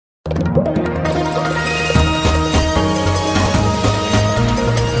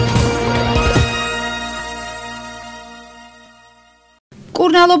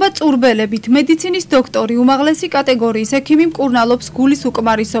მკურნალობა წურბელებით, მედიცინის დოქტორი, უმაღლესი კატეგორიის ექიმი მკურნალობს გულის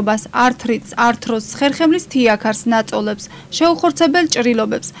უკმარისობას, ართრიტს, ართროზს, ხერხემლის თიაქარს, ნაწოლებს, შეუხორცებელ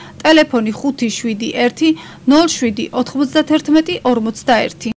ჭრილობებს. ტელეფონი 571 07 91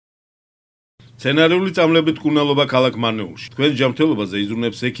 41. სცენარიული წამლებით მკურნალობა ქალაქ მარნეულში. თქვენ ჯანმრთელობაზე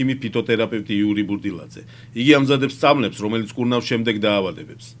იზრუნებს ექიმი ფიტოთერაპევტი იური ბურდილაძე. იგი ამზადებს წამლებს, რომელიც მკურნავს შემდეგ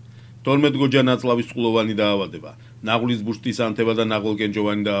დაავადებებს. 12 გოჯა ნაწლავის წყლოვანი დაავადება, ნაღლის ბუშტის ანთება და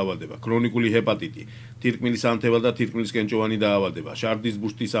ნაღლკენჭოვანი დაავადება, ქრონიკული ჰეპატიტი, თირკმლის ანთება და თირკმლისკენჭოვანი დაავადება, შარდის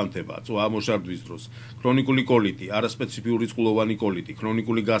ბუშტის ანთება, წვა მოშარდვის დროს, ქრონიკული კოლიტი, არასპეციფიური წყლოვანი კოლიტი,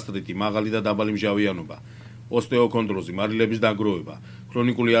 ქრონიკული გასტრიტი, მაღალი და დაბალი მჟავიანობა, ოსტეოქონდროზი, მარილების დაგროვება,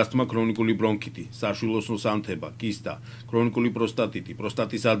 ქრონიკული ასთმა, ქრონიკული ბრონქიტი, საშვილოსნოს ანთება, კისტა, ქრონიკული პროსტატიტი,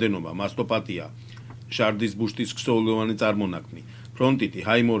 პროსტატის ადენომა, მასტოპათია, შარდის ბუშტის ქსოვილოვანი წარმონაქმნი, ფრონტიტი,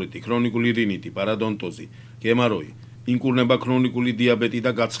 ჰაიმორიტი, ქრონიკული რინიტი, პარადონტოზი, გემაროი, ინკურნება ქრონიკული დიაბეტი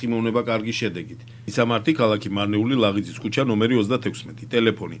და გაცხიმოვნება კარგი შედეგით. ისამართი ქალაქი მარნეული, ლაღიძის ქუჩა, ნომერი 36,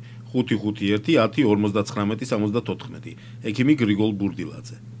 ტელეფონი 551 10 59 74. ექიმი გრიგოლ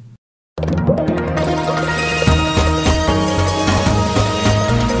ბურდილაძე.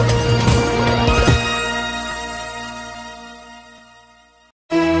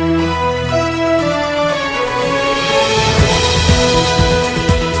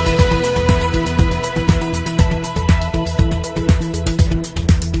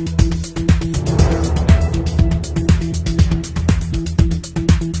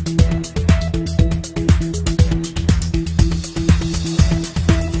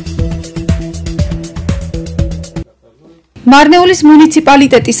 მარნეულის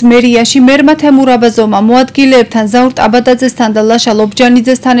მუნიციპალიტეტის მერიაში მერმა თემურაბაზომა მოადგილეებთან ზაურ ტაბადაძესთან და ლაშა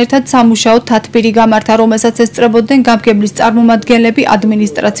ლობჯანიძესთან ერთად სამუშაო თათბირი გამართა, რომელსაც ესწრებოდნენ გამგებლის წარმომადგენლები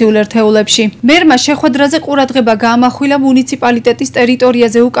ადმინისტრაციულ ერთეულებში. მერმა შეხვედრაზე ყურადღება გაამახვილა მუნიციპალიტეტის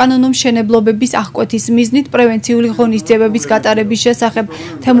ტერიტორიაზე უკანონო მშენებლობების აღკვეთის მიზნით პრევენციული ღონისძიებების გატარების შესახებ.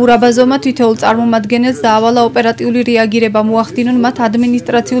 თემურაბაზომა თითოეულ წარმომადგენელს დაავალა ოპერატიული რეაგირება მოახდინონ მათ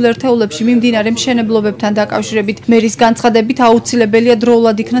ადმინისტრაციულ ერთეულებში მიმდინარე მშენებლობებთან დაკავშირებით. მერის განცხადებით აუცილებელია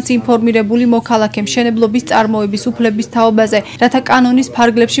დროულად იქნას ინფორმირებული მოქალაქე მშენებლობის წარმოების უფლების თაობაზე, რათა კანონის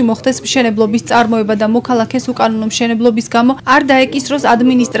ფარგლებში მოხდეს მშენებლობის წარმოება და მოქალაქეს უკანონო მშენებლობის გამო არ დაეკისროს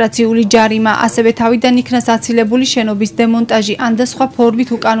ადმინისტრაციული ჯარიმა, ასევე თავიდან იქნას აცილებული შენობის დემონტაჟი ან და სხვა ფორმით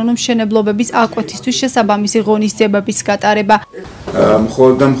უკანონო მშენებლობების აღკვეთისთვის შესაბამისი ღონისძიებების გატარება.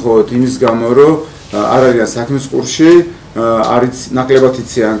 მხოლოდ და მხოლოდ იმის გამო, რომ არ არის საქმის ყურში, არის ნაკლებად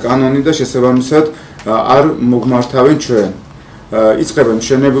იციან კანონი და შესაბამისად არ მოგმართავენ ჩვენ. იწყებენ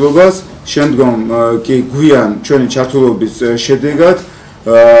მშენებლობას, შემდგომ კი გვიან ჩვენი ჩართულობის შედეგად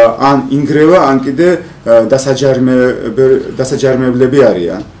ან ინგრევა, ან კიდე დასაჯარმებლები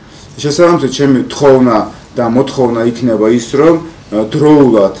არიან. შესაბამისად, ჩემი თხოვნა და მოთხოვნა იქნება ის, რომ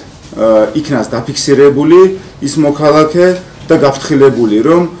დროულად იქნას დაფიქსირებული ის მოქალაქე და გაფრთხილებული,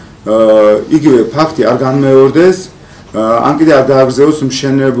 რომ იგივე ფაქტი არ განმეორდეს, ან კიდე არ გააგრძელოს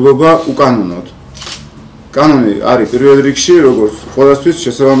მშენებლობა უკანონოდ. კანონი არის პირველ რიგში, როგორც ყველასთვის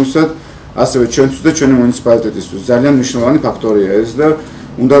შესაბამისად, ასევე ჩვენთვის და ჩვენი მუნიციპალიტეტისთვის ძალიან მნიშვნელოვანი ფაქტორია ეს და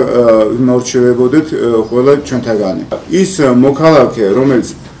უნდა იმორჩევებოდეთ ყველა ჩვენთაგანი. ის მოქალაქე, რომელიც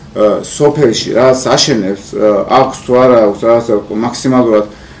სოფელში რაც აშენებს, აქვს თუ არა აქვს, რაღაც მაქსიმალურად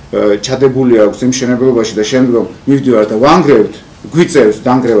ჩადებული აქვს იმ მშენებლობაში და შემდგომ მივდივართ და ვანგრევთ, გვიწევს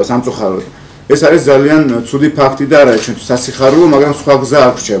დანგრევას ამწუხაროდ. ეს არის ძალიან ცუდი ფაქტი და არა ჩვენთვის სასიხარულო, მაგრამ სხვა გზა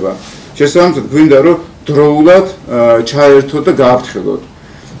არ რჩება. შესაბამისად, გვინდა რომ დროულად ჩაერთოთ და გააფრთხილოთ.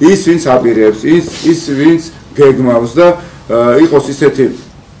 ის ვინც აპირებს, ის ვინც გეგმავს და იყოს ისეთი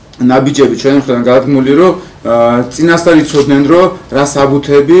ნაბიჯები ჩვენი მხრიდან გადადგმული, რომ წინასწარ იცოდნენ, რომ რა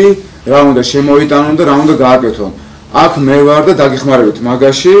საბუთები, რა უნდა შემოიტანონ და რა უნდა გააკეთონ. აქ მე ვარ და დაგეხმარებით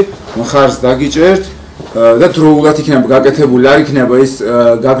მაგაში, მხარს დაგიჭერთ და დროულად იქნება გაკეთებული, არ იქნება ის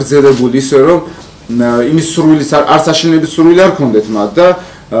გაგრძელებული ისე, რომ იმის სურვილის არც აშენების სურვილი არ ქონდეთ მათ და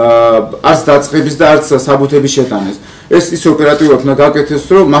არც დაწყების და არც საბუთების შეტანეს. ეს ის ოპერატიულად უნდა გააკეთეს,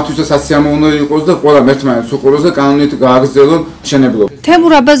 რომ მათთვის სასიამოვნო იყოს და ყველა ერთმანეთს უყუროს და კანონით გააგრძელონ მშენებლობა.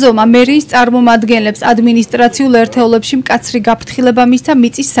 თემურაბაზომა მერიის წარმომადგენლებს ადმინისტრაციულ ერთეულებში მკაცრი გაფრთხილება მისცა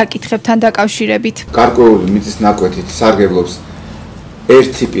მიწის საკითხებთან დაკავშირებით. გარკვეული მიწის ნაკვეთით სარგებლობს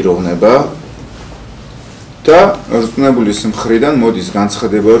ერთი პიროვნება და რწმუნებულის მხრიდან მოდის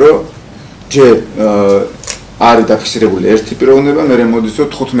განცხადება, რომ ჯერ არის დაფიქსირებული ერთი პიროვნება, მერე მოდის რომ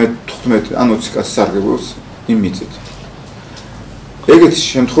 15 ან 20 კაცი სარგებლობს იმ მიწით. ეგეთ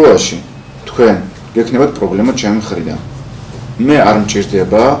შემთხვევაში თქვენ გექნებათ პრობლემა ჩემი მხრიდან. მე არ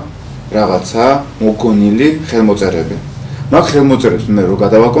მჭირდება რაღაცა მოგონილი ხელმოწერები. მაგ ხელმოწერებს მე რო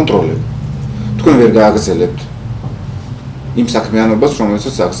გადავაკონტროლებ. თქვენ ვერ გააგრძელებთ იმ საქმიანობას,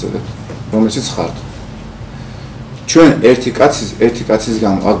 რომელსაც აგრძელებთ, რომელსაც ხართ. ჩვენ ერთი კაცის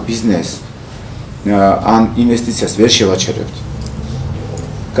გამო აქ ბიზნესს ან ინვესტიციას ვერ შევაჩერებთ.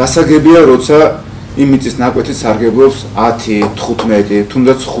 გასაგებია, როცა იმ მიწის ნაკვეთით სარგებლობს 10, 15,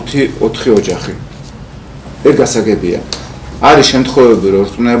 თუნდაც 5-4 ოჯახი. ეგ გასაგებია. არის შემთხვევები, რომ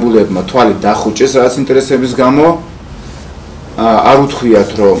რწმუნებულებმა თვალი დახუჭეს რაღაც ინტერესების გამო, არ უთქვიათ,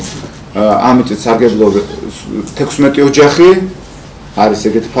 რომ ამ მიწით სარგებლობს 16 ოჯახი, არის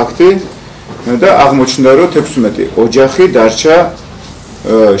ეგეთი ფაქტი და აღმოჩნდა, რომ 16 ოჯახი დარჩა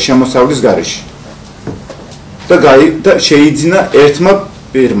შემოსავლის გარეშე. და შეიძინა ერთმა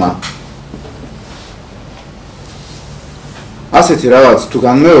პირმა. ასეთი რაღაც თუ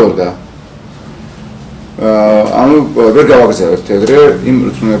განმეორდა, ანუ ვერ გავაგზავნებთ ეგრე იმ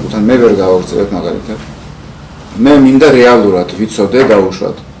რწმუნებულთან, მე ვერ გავაგზავნებ მაგალითად. მე მინდა რეალურად ვიცოდე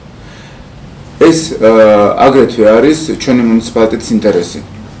დაუშვათ. ეს აგრეთვე არის ჩვენი მუნიციპალიტეტის ინტერესი.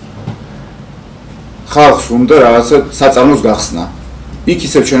 ხალხს უნდა რაღაცა საწარმოს გახსნა. იქ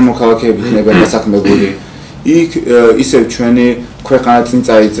ისევ ჩვენი მოქალაქეები იქნება დასაქმებული, იქ ისევ ჩვენი ქვეყანა წინ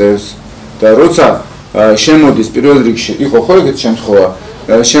წაიწევს და როცა შემოდის პირველ რიგში, იყო ხო ეგეთი შემთხვევა,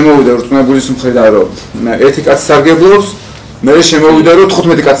 შემოვიდა რწმუნებულის მხრიდან, რომ ერთი კაცი სარგებლობს, მერე შემოვიდა, რომ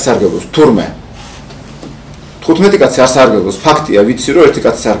 15 კაცი სარგებლობს, თურმე 15 კაცი არ სარგებლობს, ფაქტია, ვიცი, რომ ერთი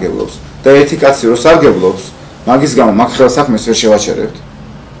კაცი სარგებლობს და ერთი კაცი რო სარგებლობს, მაგის გამო მაგ ხელს საქმეს ვერ შევაჩერებთ.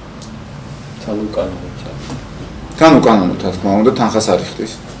 თან უკანონო, თქმა უნდა, თანხას არ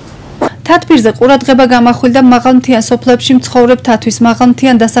იხდის. თათბირზე ყურადღება გამახვილდა მაღალმთიან სოფლებში მცხოვრებთათვის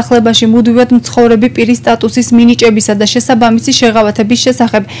მაღალმთიან დასახლებაში მუდმივად მცხოვრები პირის სტატუსის მინიჭებისა და შესაბამისი შეღავათების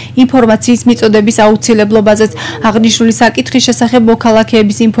შესახებ ინფორმაციის მიწოდების აუცილებლობაზეც. აღნიშნული საკითხის შესახებ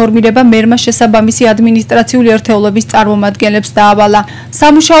მოქალაქეების ინფორმირება მერმა შესაბამისი ადმინისტრაციული ერთეულების წარმომადგენლებს დაავალა.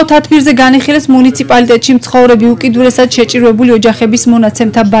 სამუშაო თათბირზე განიხილეს მუნიციპალიტეტში მცხოვრები უკიდურესად შეჭირვებული ოჯახების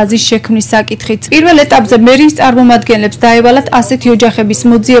მონაცემთა ბაზის შექმნის საკითხით. პირველ ეტაპზე მერიის წარმომადგენლებს დაევალათ ასეთი ოჯახების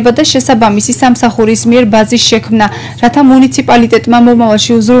მოძიება და შესაბამისი სამსახურის მიერ ბაზის შექმნა, რათა მუნიციპალიტეტმა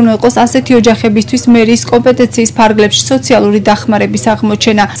მომავალში უზრუნველყოს ასეთი ოჯახებისთვის მერიის კომპეტენციის ფარგლებში სოციალური დახმარების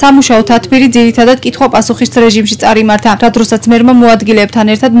აღმოჩენა. სამუშაო თათბირი ძირითადად კითხვა-პასუხის რეჟიმში წარიმართა, რა დროსაც მერმა მოადგილეებთან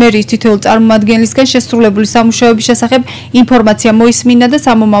ერთად მერიის თითოეულ წარმომადგენლისგან შესრულებული სამუშაოების შესახებ ინფორმაცია მოისმინა და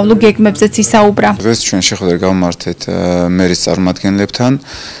სამომავლო გეგმებზეც ისაუბრა. დღეს ჩვენ შეხვედრა გავმართეთ მერიის წარმომადგენლებთან.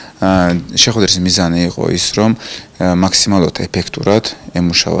 შეხვედრის მიზანი იყო ის, რომ მაქსიმალურად ეფექტურად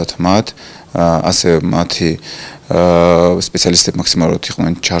ემუშავათ მათ, ასევე მათი სპეციალისტები მაქსიმალურად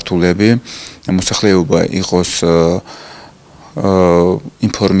იყვნენ ჩართულები, მოსახლეობა იყოს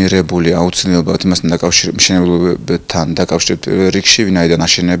ინფორმირებული აუცილებლად იმასთან მშენებლობებთან დაკავშირებით რიგში, ვინაიდან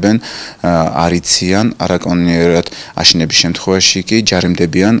აშენებენ, არ იციან, არაკანონიერად აშენების შემთხვევაში კი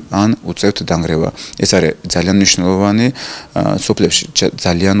ჯარიმდებიან ან უწევთ დანგრევა. ეს არის ძალიან მნიშვნელოვანი, სოფლებში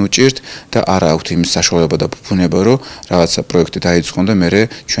ძალიან უჭირთ და არ აქვთ იმის საშუალება და ფუფუნება, რომ რაღაცა პროექტი დაიწყონ და მერე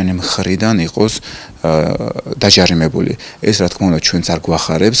ჩვენი მხრიდან იყოს დაჯარიმებული. ეს რა თქმა უნდა ჩვენც არ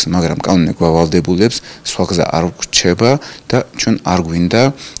გვახარებს, მაგრამ კანონი გვავალდებულებს, სხვა გზა არ გვრჩება და ჩვენ არ გვინდა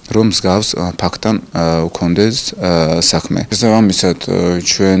რომ მსგავს ფაქტთან უქონდეს საქმე. შესაბამისად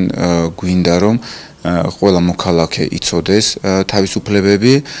ჩვენ გვინდა რომ ყველა მოქალაქე იცოდეს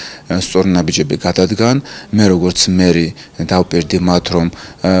თავისუფლებები, სწორი ნაბიჯები გადადგან, მე როგორც მერი დავპირდი მათ, რომ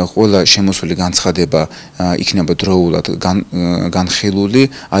ყველა შემოსული განცხადება იქნება დროულად განხილული,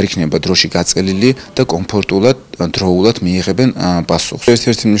 არ იქნება დროში გაწელილი და კომფორტულად დროულად მიიღებენ პასუხს.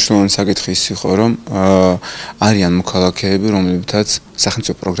 ერთ-ერთი მნიშვნელოვანი საკითხი ის იყო, რომ არიან მოქალაქეები, რომლებთაც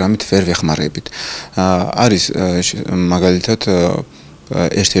სახელმწიფო პროგრამით ვერ ვეხმარებით. არის მაგალითად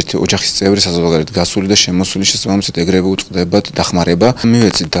ერთ-ერთი ოჯახის წევრი საზოგადოებრივად გასული და შემოსული, შესაბამისად ეგრევე უწყდებათ დახმარება.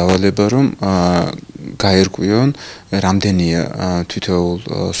 მივეცით დავალება, რომ გაერკვიონ რამდენია თითოეულ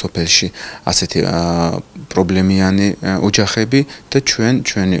სოფელში ასეთი პრობლემიანი ოჯახები და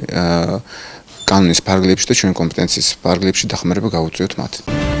ჩვენი კანონის ფარგლებში და ჩვენი კომპეტენციის ფარგლებში დახმარება გავუწიოთ მათ.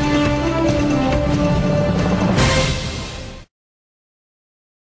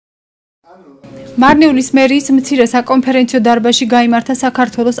 მარნეულის მერიის მცირე საკონფერენციო დარბაზში გაიმართა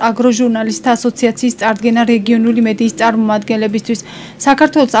საქართველოს აგროჟურნალისტთა ასოციაციის წარდგენა რეგიონული მედიის წარმომადგენლებისთვის.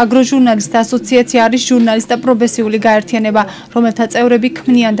 საქართველოს აგროჟურნალისტთა ასოციაცია არის ჟურნალისტთა პროფესიული გაერთიანება, რომელთა წევრები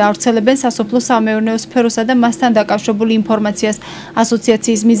ქმნიან და ავრცელებენ სასოფლო-სამეურნეო სფეროსა და მასთან დაკავშირებულ ინფორმაციას.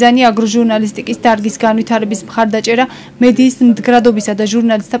 ასოციაციის მიზანი აგროჟურნალისტიკის დარგის განვითარების მხარდაჭერა, მედიის მდგრადობისა და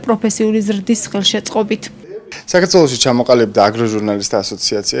ჟურნალისტთა პროფესიული ზრდის ხელშეწყობით. საქართველოში ჩამოყალიბდა აგროჟურნალისტთა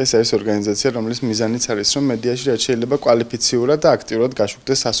ასოციაცია, ეს არის ორგანიზაცია, რომლის მიზანიც არის, რომ მედიაში რაც შეიძლება კვალიფიციურად და აქტიურად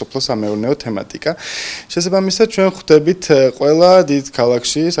გაშუქდეს სასოფლო-სამეურნეო თემატიკა. შესაბამისად, ჩვენ ხვდებით ყველა დიდ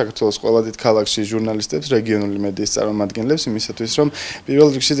ქალაქში, საქართველოს ყველა დიდ ქალაქში ჟურნალისტებს, რეგიონული მედიის წარმომადგენლებს იმისათვის, რომ პირველ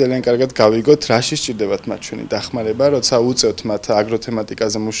რიგში ძალიან კარგად გავიგოთ, რა სჭირდებათ მათ ჩვენი დახმარება, როცა უწევთ მათ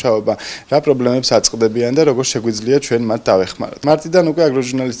აგროთემატიკაზე მუშაობა, რა პრობლემებს აწყდებიან და როგორ შეგვიძლია ჩვენ მათ დავეხმაროთ. მარტიდან უკვე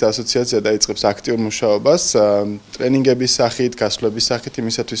აგროჟურნალისტთა ასოციაცია დაიწყებს აქტიურ მუშაობას ტრენინგების სახით, გასვლების სახით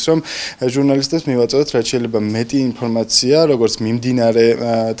იმისათვის, რომ ჟურნალისტებს მივაწოდოთ რაც შეიძლება მეტი ინფორმაცია, როგორც მიმდინარე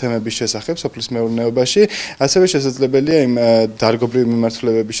თემების შესახებ სოფლის მეურნეობაში, ასევე შესაძლებელია იმ დარგობრივი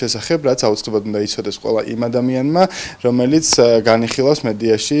მიმართულებების შესახებ, რაც აუცილებლად უნდა იცოდეს ყველა იმ ადამიანმა, რომელიც განიხილავს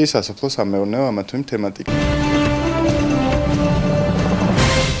მედიაში სასოფლო-სამეურნეო ამა თუ იმ თემატიკას.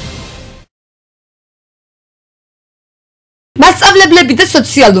 მასწავლებლები და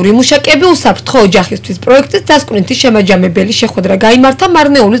სოციალური მუშაკები უსაფრთხო ოჯახისთვის პროექტის დასკვნითი შემაჯამებელი შეხვედრა გაიმართა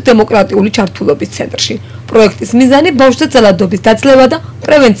მარნეულის დემოკრატიული ჩართულობის ცენტრში. პროექტის მიზანი ბავშვთა ძალადობის დაძლევა და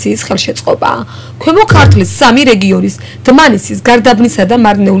პრევენციის ხელშეწყობაა. ქვემო ქართლის 3 რეგიონის დმანისის, გარდაბნისა და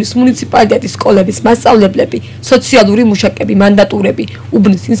მარნეულის მუნიციპალიტეტის სკოლების მასწავლებლები, სოციალური მუშაკები, მანდატურები,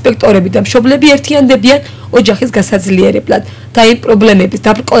 უბნის ინსპექტორები და მშობლები ერთიანდებიან ოჯახის გასაძლიერებლად და იმ პრობლემების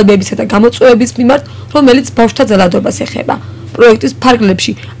დაბრკოლებებისა და გამოწვევების მიმართ, რომელიც ბავშვთა ძალადობას ეხება. პროექტის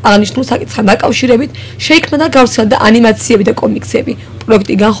ფარგლებში აღნიშნულ საკითხთან დაკავშირებით შეიქმნა და გავრცელდა ანიმაციები და კომიქსები.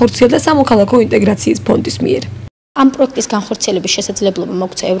 პროექტი განხორციელდა სამოქალაქო ინტეგრაციის ფონდის მიერ. Am პროექტის განხორციელების შესაძლებლობა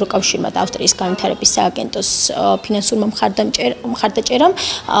მოგცა ევროკავშირმა და ავსტრიის განვითარების სააგენტოს ფინანსურმა მხარდაჭერამ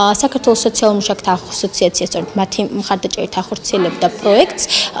საქართველოს სოციალურ მუშაკთა ასოციაცია სწორედ მათი მხარდაჭერით ახორციელებდა პროექტს,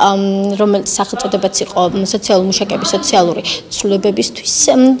 რომელიც სახელწოდებაც იყო სოციალური მუშაკების სოციალური ცვლილებებისთვის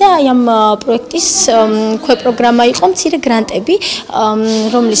და ამ პროექტის ქვეპროგრამა იყო მცირე გრანტები,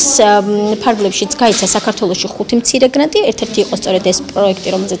 რომლის ფარგლებშიც გაიცა საქართველოში 5 მცირე გრანტი, ერთ-ერთი იყო სწორედ ეს პროექტი,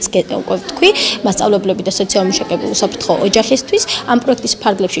 რომელზეც უკვე ვთქვი, მასწავლებლები და სოციალური მუშაკები უსაფრთხო ოჯახისთვის. Am პროექტის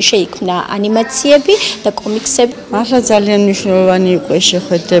ფარგლებში შეიქმნა ანიმაციები და კომიქსები. ახლა ძალიან მნიშვნელოვანი იყო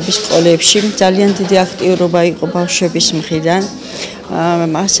შეხვედრების სკოლებში, ძალიან დიდი აქტიურობა იყო ბავშვების მხრიდან.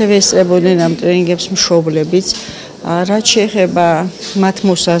 ასევე ესწრებოდნენ ამ ტრენინგებს მშობლებიც. რაც შეეხება მათ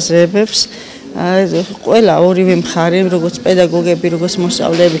მოსაზრებებს, ყველა ორივე მხარე, როგორც პედაგოგები, როგორც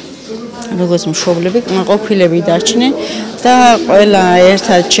მოსწავლეები, როგორც მშობლები, ყოფილები დარჩნენ და ყველა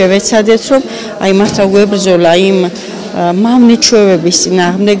ერთად შევეცადეთ, რომ აი მასთან გვებრძოლა იმ მავნიჩვევების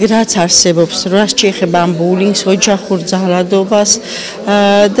წინააღმდეგ, რაც არსებობს, რაც შეეხება ამ ბულინგს, ოჯახურ ძალადობას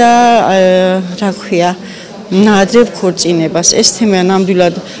და რა ქვია, ნაადრევ ქორწინებას. ეს თემა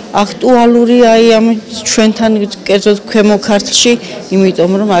ნამდვილად აქტუალურია აი ამ ჩვენთან კერძოდ ქვემო ქართლში,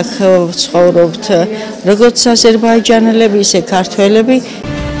 იმიტომ რომ აქ ცხოვრობთ როგორც აზერბაიჯანელები, ისე ქართველები.